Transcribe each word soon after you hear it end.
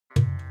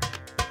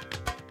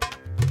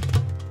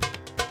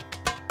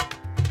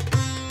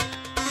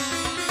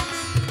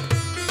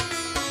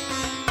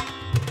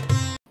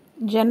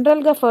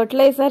జనరల్గా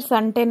ఫర్టిలైజర్స్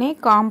అంటేనే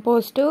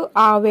కాంపోస్ట్,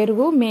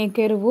 ఆవెరువు,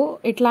 మేకెరువు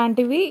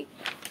ఇట్లాంటివి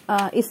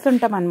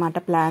ఇస్తుంటాం అన్నమాట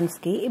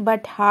ప్లాంట్స్కి.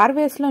 బట్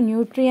హార్వెస్ట్లో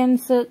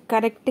న్యూట్రియన్స్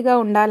కరెక్ట్గా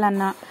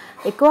ఉండాలన్నా,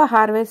 ఎక్కువ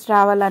హార్వెస్ట్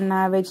రావాలన్నా,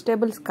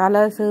 వెజిటేబుల్స్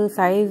కలర్స్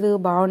సైజు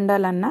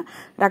బాగుండాలన్నా,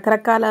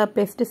 రకరకాల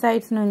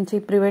పెస్టిసైడ్స్ నుంచి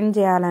ప్రివెంట్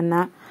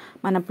చేయాలన్నా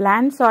మన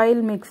ప్లాంట్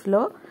సాయిల్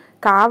మిక్స్లో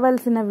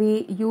కావలసినవి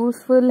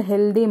useful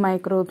healthy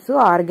microbes,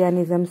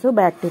 organisms,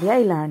 bacteria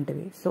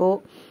ఇలాంటివి. సో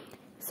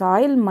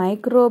సాయిల్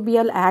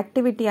మైక్రోబియల్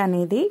యాక్టివిటీ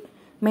అనేది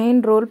మెయిన్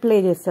రోల్ ప్లే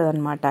చేస్తుంది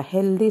అనమాట.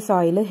 హెల్దీ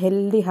సాయిల్,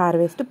 హెల్దీ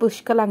హార్వెస్ట్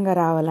పుష్కలంగా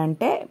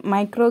రావాలంటే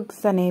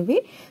మైక్రోబ్స్ అనేవి,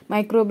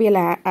 మైక్రోబియల్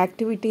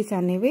యాక్టివిటీస్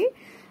అనేవి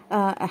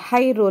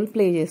హై రోల్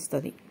ప్లే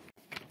చేస్తుంది.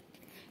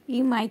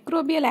 ఈ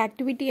మైక్రోబియల్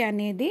యాక్టివిటీ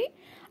అనేది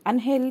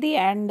unhealthy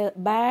and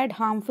bad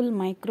harmful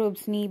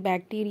మైక్రోబ్స్ని,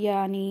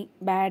 బ్యాక్టీరియాని,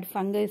 bad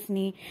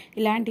ఫంగస్ని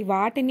ఇలాంటి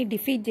వాటిని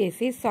డిఫీట్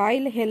చేసి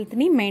సాయిల్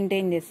హెల్త్ని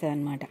మెయింటైన్ చేస్తుంది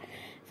అనమాట.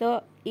 సో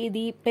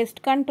ఇది పెస్ట్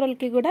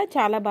కంట్రోల్కి కూడా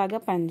చాలా బాగా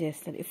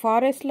పనిచేస్తుంది.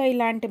 ఫారెస్ట్లో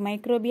ఇలాంటి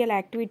మైక్రోబియల్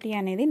యాక్టివిటీ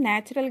అనేది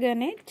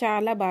న్యాచురల్గానే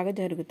చాలా బాగా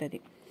జరుగుతుంది.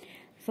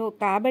 సో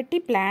కాబట్టి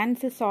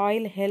ప్లాంట్స్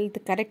సాయిల్ హెల్త్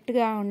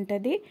కరెక్ట్గా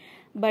ఉంటుంది.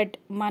 బట్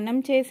మనం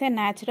చేసే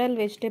న్యాచురల్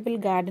వెజిటబుల్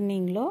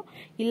గార్డెనింగ్లో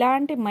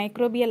ఇలాంటి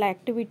మైక్రోబియల్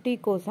యాక్టివిటీ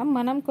కోసం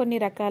మనం కొన్ని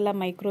రకాల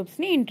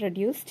మైక్రోబ్స్ని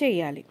ఇంట్రడ్యూస్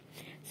చేయాలి.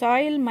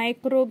 సాయిల్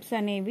మైక్రోబ్స్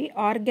అనేవి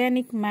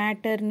ఆర్గానిక్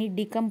మ్యాటర్ని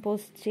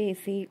డికంపోజ్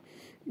చేసి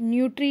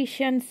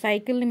న్యూట్రిషన్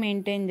సైకిల్ని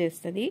మెయింటైన్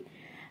చేస్తుంది.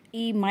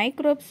 ఈ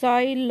మైక్రోబ్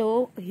సాయిల్లో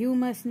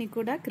హ్యూమస్ని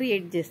కూడా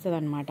క్రియేట్ చేస్తుంది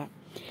అనమాట.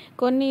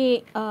 కొన్ని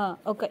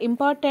ఒక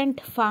ఇంపార్టెంట్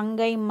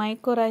ఫంగై,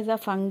 మైకోరైజా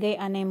ఫంగై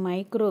అనే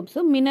మైక్రోబ్స్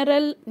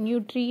మినరల్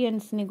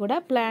న్యూట్రియంట్స్ని కూడా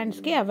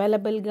ప్లాంట్స్కి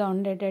అవైలబుల్గా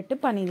ఉండేటట్టు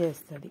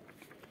పనిచేస్తుంది.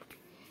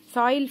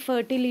 సాయిల్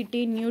ఫర్టిలిటీ,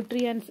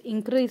 న్యూట్రియంట్స్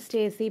ఇంక్రీజ్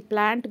చేసి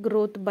ప్లాంట్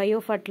గ్రోత్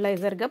బయో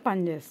ఫర్టిలైజర్గా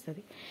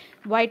పనిచేస్తుంది.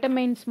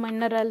 Vitamins,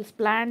 minerals,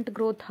 plant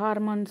growth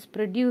hormones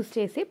produce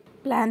చేసి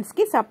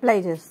ప్లాంట్స్కి సప్లై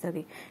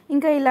చేస్తుంది.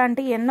 ఇంకా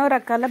ఇలాంటి ఎన్నో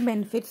రకాల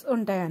బెనిఫిట్స్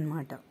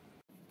ఉంటాయన్నమాట.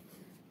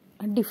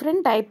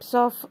 Different types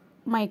of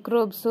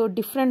microbes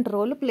different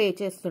role play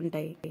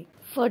చేస్తుంటాయి.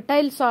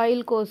 ఫర్టైల్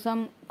సాయిల్ కోసం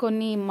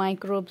కొన్ని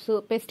మైక్రోబ్స్,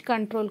 పెస్ట్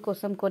కంట్రోల్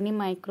కోసం కొన్ని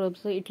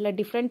మైక్రోబ్స్, ఇట్లా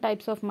డిఫరెంట్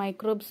టైప్స్ ఆఫ్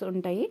మైక్రోబ్స్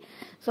ఉంటాయి.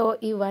 సో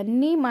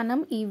ఇవన్నీ మనం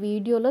ఈ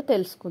వీడియోలో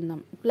తెలుసుకుందాం.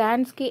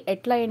 ప్లాంట్స్కి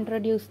ఎట్లా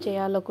ఇంట్రడ్యూస్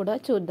చేయాలో కూడా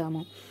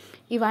చూద్దాము.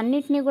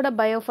 ఇవన్నిటిని కూడా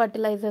బయో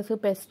ఫర్టిలైజర్స్,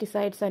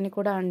 పెస్టిసైడ్స్ అని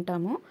కూడా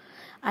అంటాము.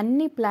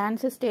 అన్ని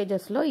ప్లాంట్స్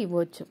స్టేజెస్లో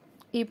ఇవ్వచ్చు.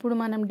 ఇప్పుడు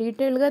మనం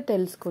డీటెయిల్గా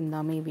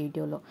తెలుసుకుందాం ఈ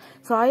వీడియోలో.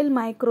 సాయిల్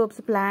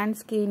మైక్రోబ్స్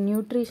ప్లాంట్స్కి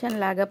న్యూట్రిషన్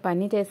లాగా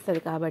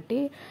పనిచేస్తుంది కాబట్టి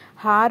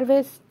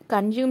హార్వెస్ట్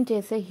కన్జ్యూమ్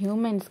చేసే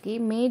హ్యూమన్స్కి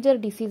మేజర్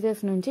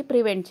డిసీజెస్ నుంచి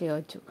ప్రివెంట్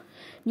చేయవచ్చు.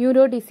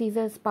 న్యూరో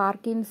డిసీజెస్,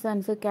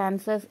 పార్కిన్సన్స్,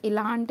 క్యాన్సర్స్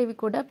ఇలాంటివి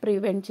కూడా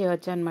ప్రివెంట్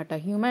చేయవచ్చు అనమాట.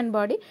 హ్యూమన్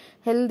బాడీ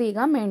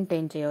హెల్దీగా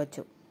మెయింటైన్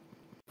చేయవచ్చు.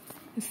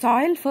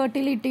 సాయిల్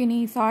ఫర్టిలిటీని,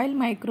 సాయిల్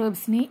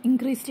మైక్రోబ్స్ని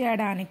ఇంక్రీజ్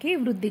చేయడానికి,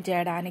 వృద్ధి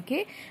చేయడానికి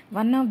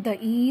one of the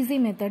easy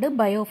method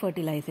bio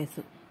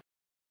fertilisers.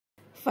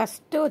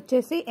 First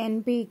వచ్చేసి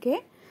NPK,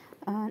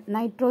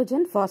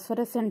 nitrogen,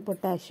 phosphorus and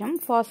potassium.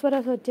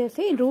 Phosphorus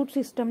వచ్చేసి రూట్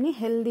సిస్టమ్ని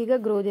హెల్దీగా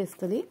గ్రో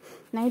చేస్తుంది.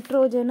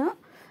 నైట్రోజన్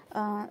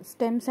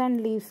స్టెమ్స్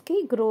అండ్ లీవ్స్కి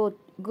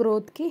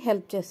గ్రోత్కి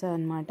హెల్ప్ చేస్తుంది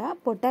అనమాట.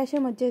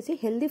 పొటాషియం వచ్చేసి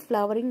హెల్దీ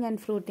ఫ్లవరింగ్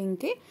అండ్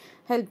ఫ్రూటింగ్కి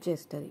హెల్ప్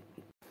చేస్తుంది.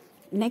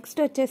 నెక్స్ట్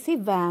వచ్చేసి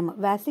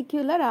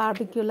వాసిక్యులర్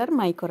ఆర్బిక్యులర్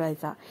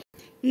మైకోరైజా.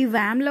 ఈ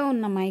వ్యామ్లో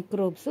ఉన్న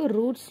మైక్రోబ్స్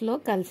రూట్స్లో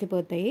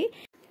కలిసిపోతాయి.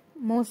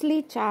 మోస్ట్లీ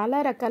చాలా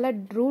రకాల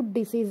రూట్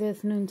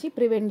డిసీజెస్ నుంచి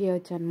ప్రివెంట్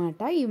చేయవచ్చు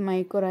అనమాట ఈ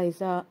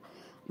mycorrhiza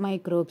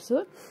microbes.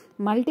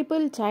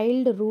 Multiple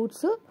child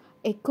roots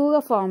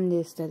ఎక్కువగా ఫామ్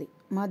చేస్తుంది.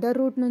 మదర్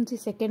రూట్ నుంచి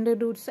secondary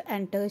roots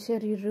and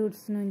tertiary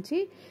roots నుంచి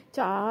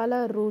చాలా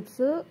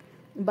రూట్స్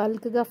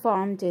బల్క్గా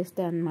ఫామ్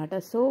చేస్తాయి అన్నమాట.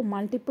 సో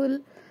మల్టిపుల్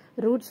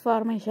రూట్స్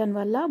ఫార్మేషన్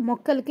వల్ల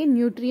మొక్కలకి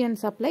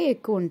న్యూట్రియన్ సప్లై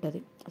ఎక్కువ ఉంటుంది.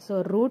 సో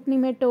రూట్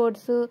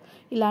నిమెటోడ్స్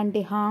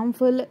ఇలాంటి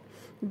హార్మ్ఫుల్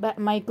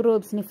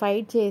మైక్రోబ్స్ని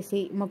ఫైట్ చేసి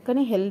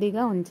మొక్కని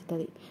హెల్దీగా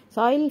ఉంచుతుంది.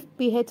 సాయిల్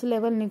pH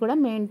లెవెల్ని కూడా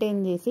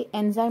మెయింటైన్ చేసి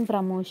ఎంజైమ్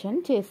ప్రమోషన్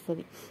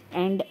చేస్తుంది.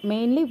 And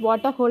mainly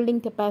water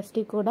holding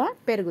capacity కూడా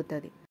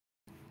పెరుగుతుంది.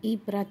 ఈ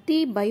ప్రతి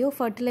bio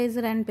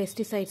fertiliser and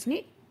పెస్టిసైడ్స్ని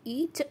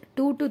each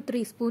 2 to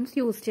 3 spoons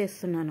use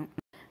చేస్తున్నాను.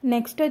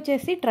 నెక్స్ట్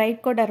వచ్చేసి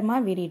ట్రైకోడర్మా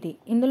విరిడి.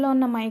 ఇందులో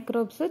ఉన్న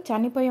మైక్రోబ్స్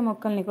చనిపోయే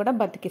మొక్కల్ని కూడా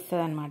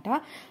బతికిస్తుంది అనమాట.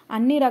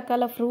 అన్ని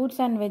రకాల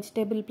ఫ్రూట్స్ అండ్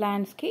వెజిటేబుల్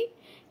ప్లాంట్స్కి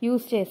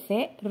యూజ్ చేస్తే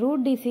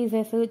రూట్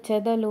డిసీజెస్,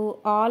 చెదలు,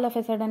 ఆల్ ఆఫ్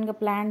ఎ సడన్గా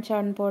ప్లాంట్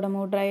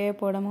చనిపోవడము, డ్రై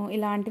అయిపోవడము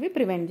ఇలాంటివి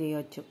ప్రివెంట్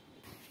చేయవచ్చు.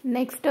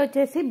 నెక్స్ట్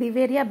వచ్చేసి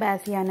బివేరియా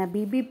బ్యాసియానా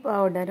బీబీ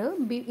పౌడర్.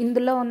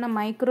 ఇందులో ఉన్న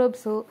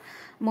మైక్రోబ్స్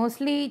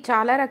మోస్ట్లీ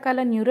చాలా రకాల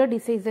న్యూరో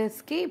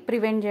డిసీజెస్కి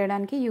ప్రివెంట్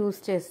చేయడానికి యూజ్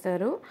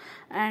చేస్తారు.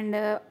 అండ్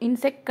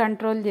ఇన్సెక్ట్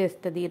కంట్రోల్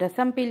చేస్తుంది.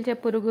 రసం పీల్చే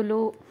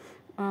పురుగులు,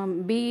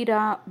 బీర,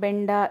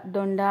 బెండ,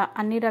 దొండ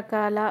అన్ని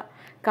రకాల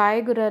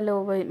కాయగూరల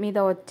మీద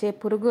వచ్చే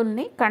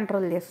పురుగుల్ని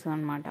కంట్రోల్ చేస్తుంది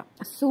అనమాట.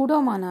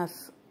 సూడోమోనాస్.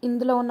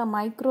 ఇందులో ఉన్న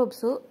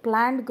microbes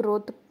plant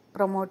growth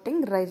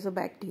promoting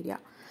rhizobacteria.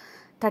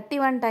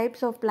 31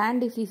 types of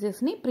plant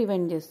డిసీజెస్ని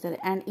prevent చేస్తుంది.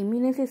 అండ్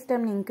ఇమ్యూని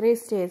సిస్టమ్ని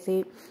ఇంక్రీజ్ చేసి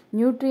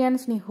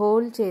న్యూట్రియంట్స్ని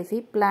హోల్డ్ చేసి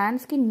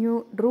ప్లాంట్స్కి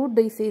రూట్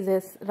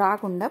డిసీజెస్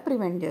రాకుండా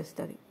ప్రివెంట్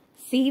చేస్తుంది.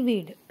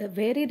 Seaweed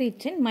very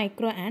rich in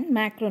micro and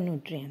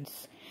macronutrients.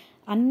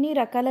 అన్ని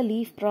రకాల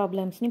లీఫ్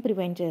ప్రాబ్లమ్స్ని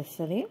ప్రివెంట్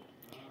చేస్తుంది.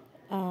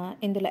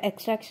 ఇందులో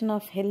ఎక్స్ట్రాక్షన్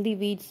ఆఫ్ హెల్దీ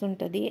వీడ్స్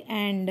ఉంటుంది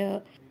అండ్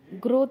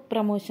గ్రోత్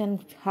ప్రమోషన్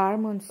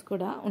హార్మోన్స్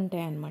కూడా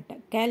ఉంటాయి అన్నమాట.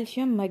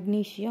 Calcium,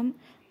 magnesium,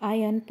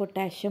 iron,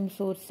 potassium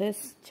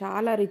sources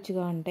చాలా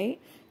రిచ్గా ఉంటాయి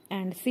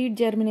అండ్ సీడ్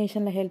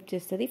జర్మినేషన్లో హెల్ప్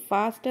చేస్తుంది.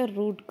 ఫాస్టర్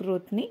రూట్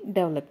గ్రోత్ని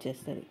డెవలప్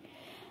చేస్తుంది.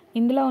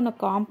 ఇందులో ఉన్న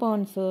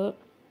కాంపౌండ్స్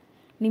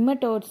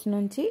నిమటోడ్స్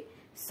నుంచి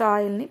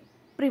సాయిల్ని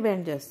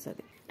ప్రివెంట్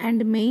చేస్తుంది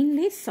and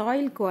mainly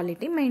soil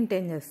quality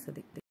maintain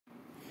చేస్తుంది.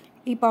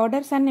 ఈ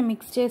పౌడర్స్ అన్ని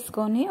మిక్స్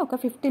చేసుకొని ఒక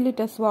 50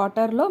 లీటర్స్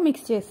వాటర్లో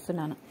మిక్స్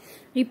చేస్తున్నాను.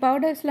 ఈ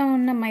పౌడర్స్లో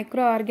ఉన్న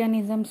మైక్రో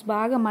ఆర్గానిజమ్స్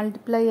బాగా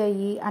మల్టిప్లై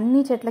అయ్యి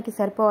అన్ని చెట్లకి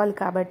సరిపోవాలి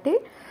కాబట్టి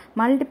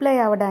మల్టిప్లై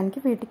అవ్వడానికి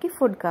వీటికి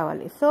ఫుడ్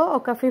కావాలి. సో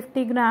ఒక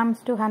 50 grams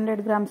to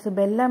 100 grams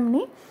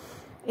బెల్లంని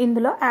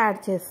ఇందులో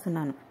యాడ్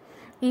చేస్తున్నాను.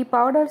 ఈ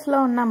పౌడర్స్లో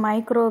ఉన్న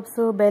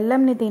మైక్రోబ్స్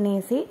బెల్లంని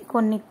తినేసి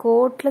కొన్ని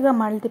కోట్లుగా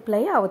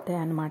మల్టిప్లై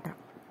అవుతాయి అన్నమాట.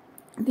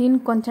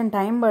 దీనికి కొంచెం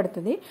టైం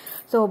పడుతుంది.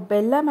 సో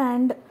బెల్లం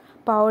అండ్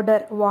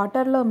పౌడర్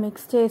వాటర్లో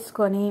మిక్స్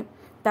చేసుకొని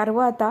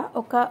తర్వాత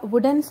ఒక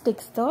వుడెన్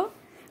స్టిక్స్తో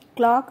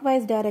క్లాక్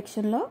వైజ్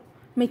డైరెక్షన్లో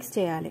మిక్స్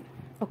చేయాలి.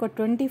 ఒక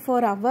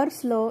 24 hours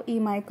ఈ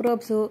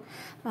మైక్రోబ్స్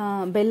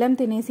బెల్లం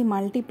తినేసి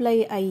మల్టిప్లై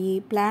అయ్యి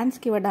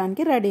ప్లాంట్స్కి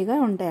ఇవ్వడానికి రెడీగా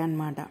ఉంటాయి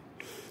అన్నమాట.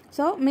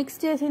 సో మిక్స్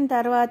చేసిన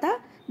తర్వాత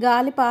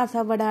గాలి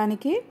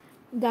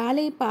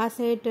పాస్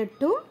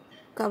అయ్యేటట్టు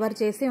కవర్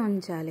చేసి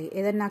ఉంచాలి.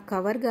 ఏదైనా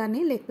కవర్ కానీ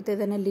లేకపోతే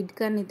ఏదైనా లిడ్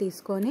కానీ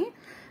తీసుకొని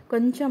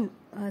కొంచెం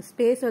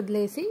స్పేస్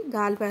వదిలేసి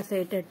గాలి పాస్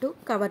అయ్యేటట్టు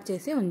కవర్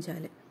చేసి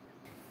ఉంచాలి.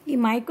 ఈ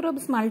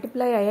మైక్రోబ్స్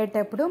మల్టిప్లై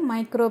అయ్యేటప్పుడు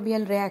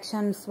మైక్రోబియల్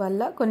రియాక్షన్స్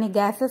వల్ల కొన్ని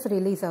గ్యాసెస్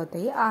రిలీజ్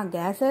అవుతాయి. ఆ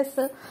గ్యాసెస్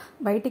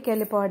బయటికి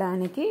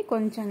వెళ్ళిపోవడానికి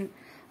కొంచెం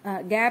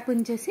గ్యాప్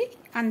ఉంచేసి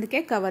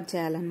అందుకే కవర్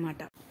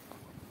చేయాలన్నమాట.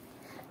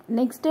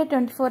 నెక్స్ట్ డే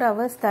 24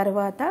 hours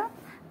తర్వాత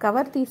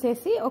కవర్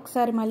తీసేసి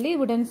ఒకసారి మళ్ళీ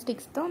వుడెన్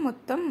స్టిక్స్తో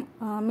మొత్తం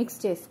మిక్స్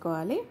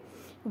చేసుకోవాలి.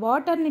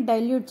 వాటర్ని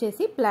డైల్యూట్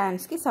చేసి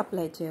ప్లాంట్స్కి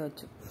సప్లై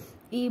చేయవచ్చు.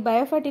 ఈ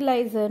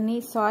బయోఫర్టిలైజర్ని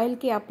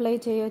సాయిల్కి అప్లై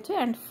చేయొచ్చు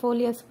అండ్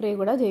ఫోలియర్ స్ప్రే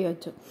కూడా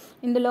చేయొచ్చు.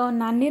 ఇందులో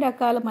ఉన్న అన్ని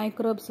రకాల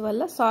మైక్రోబ్స్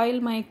వల్ల సాయిల్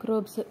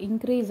మైక్రోబ్స్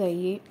ఇంక్రీజ్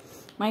అయ్యి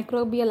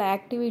మైక్రోబియల్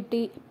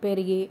యాక్టివిటీ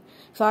పెరిగి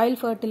సాయిల్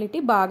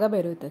ఫర్టిలిటీ బాగా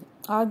పెరుగుతుంది.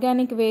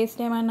 ఆర్గానిక్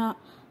వేస్ట్ ఏమైనా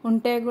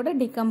ఉంటే కూడా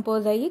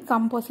డికంపోజ్ అయ్యి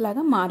కంపోస్ట్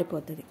లాగా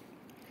మారిపోతుంది.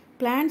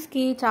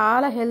 ప్లాంట్స్కి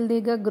చాలా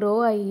హెల్దీగా గ్రో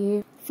అయ్యి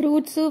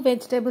ఫ్రూట్స్,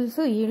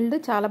 వెజిటేబుల్స్ ఈల్డ్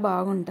చాలా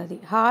బాగుంటుంది.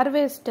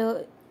 హార్వెస్ట్,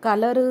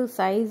 కలరు,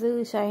 సైజు,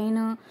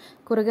 షైన్,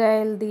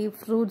 కూరగాయలది,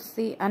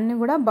 ఫ్రూట్స్ది అన్నీ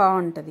కూడా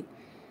బాగుంటుంది.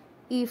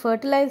 ఈ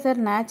ఫర్టిలైజర్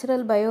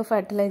న్యాచురల్ బయో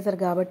ఫర్టిలైజర్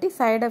కాబట్టి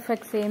సైడ్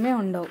ఎఫెక్ట్స్ ఏమీ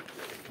ఉండవు.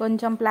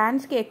 కొంచెం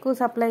ప్లాంట్స్కి ఎక్కువ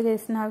సప్లై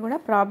చేసినా కూడా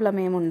ప్రాబ్లం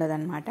ఏమి ఉండదు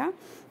అనమాట.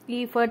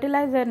 ఈ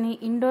ఫర్టిలైజర్ని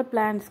ఇండోర్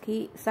ప్లాంట్స్కి,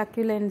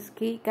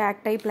 సక్యులెంట్స్కి,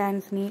 క్యాక్టై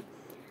ప్లాంట్స్ని,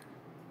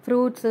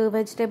 ఫ్రూట్స్,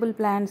 వెజిటేబుల్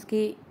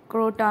ప్లాంట్స్కి,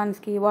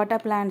 క్రోటాన్స్కి,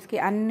 వాటర్ ప్లాంట్స్కి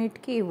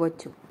అన్నిటికీ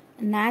ఇవ్వచ్చు.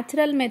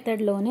 న్యాచురల్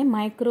మెథడ్లోనే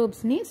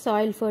మైక్రోబ్స్ని,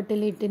 సాయిల్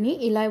ఫర్టిలిటీని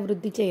ఇలా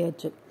వృద్ధి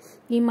చేయొచ్చు.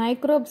 ఈ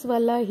మైక్రోబ్స్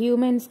వల్ల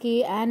హ్యూమన్స్కి,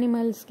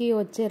 యానిమల్స్కి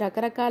వచ్చే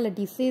రకరకాల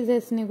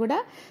డిసీజెస్ని కూడా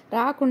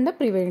రాకుండా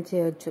ప్రివెంట్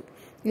చేయొచ్చు.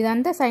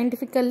 ఇదంతా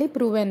సైంటిఫికల్లీ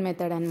ప్రూవెన్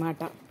మెథడ్ అనమాట.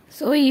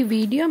 సో ఈ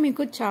వీడియో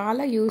మీకు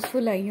చాలా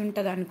యూస్ఫుల్ అయ్యి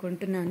ఉంటుంది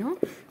అనుకుంటున్నాను.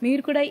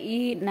 మీరు కూడా ఈ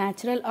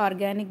natural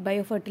organic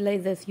bio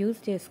fertilisers use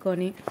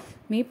చేసుకొని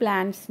మీ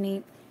ప్లాంట్స్ని,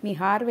 మీ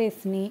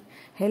హార్వెస్ట్ని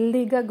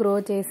హెల్దీగా గ్రో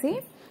చేసి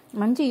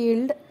మంచి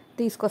ఈల్డ్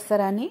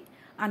తీసుకొస్తారని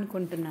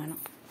అనుకుంటున్నాను.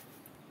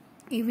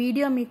 ఈ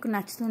వీడియో మీకు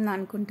నచ్చుతుంది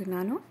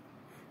అనుకుంటున్నాను.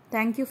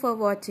 Thank you for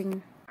watching.